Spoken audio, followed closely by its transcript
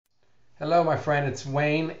Hello, my friend, it's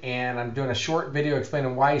Wayne, and I'm doing a short video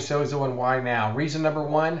explaining why Sozo and why now. Reason number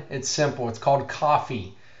one, it's simple. It's called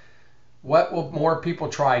coffee. What will more people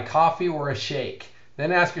try, coffee or a shake?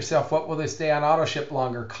 Then ask yourself, what will they stay on auto ship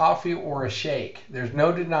longer, coffee or a shake? There's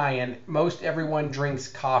no denying most everyone drinks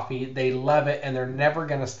coffee. They love it, and they're never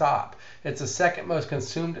going to stop. It's the second most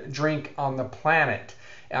consumed drink on the planet,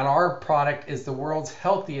 and our product is the world's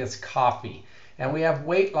healthiest coffee. And we have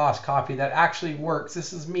weight loss coffee that actually works.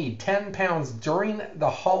 This is me, 10 pounds during the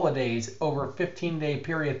holidays over a 15-day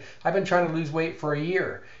period. I've been trying to lose weight for a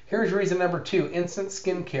year. Here's reason number two, instant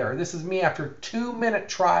skincare. This is me after a 2-minute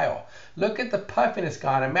trial. Look at the puffiness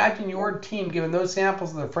gone. Imagine your team giving those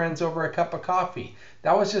samples to their friends over a cup of coffee.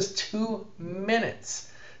 That was just 2 minutes.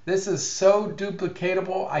 This is so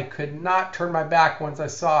duplicatable, I could not turn my back once I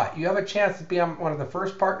saw it. You have a chance to be one of the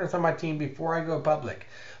first partners on my team before I go public.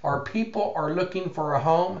 Our people are looking for a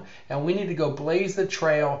home, and we need to go blaze the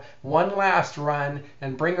trail, one last run,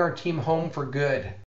 and bring our team home for good.